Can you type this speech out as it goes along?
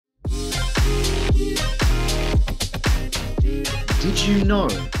Did you know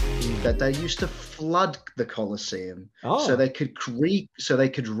that they used to flood the Colosseum so Oh, they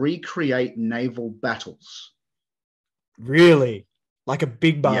could recreate naval battles? really? Like a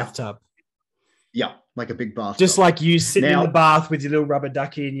big Yeah, bathtub. yeah, like a big Just bathtub. like you sitting in the Now, bath with your little rubber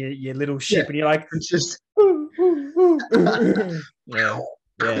ducky and your little yeah, ship, and you're like, it's just "Ooh, ooh, ooh." Yeah,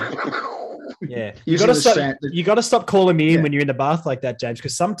 yeah, yeah. You got using to the stop. sand. You got to stop calling me in Yeah, when you're in the bath like that, James,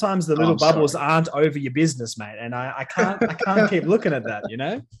 because sometimes the oh, little I'm bubbles sorry. aren't over your business, mate. And I can't keep looking at that, you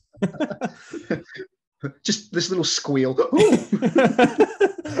know. Just this little squeal.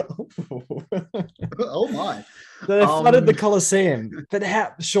 Oh my. So they flooded the Um, Colosseum, but how?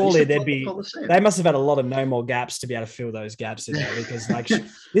 they used Surely to there'd flood the be. They Colosseum. must have had a lot of no more gaps to be able to fill those gaps in there because, like,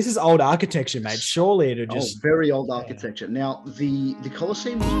 this is old architecture, mate. Surely it'd Oh, just. very old Yeah. architecture. Now, the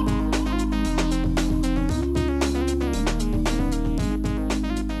Colosseum was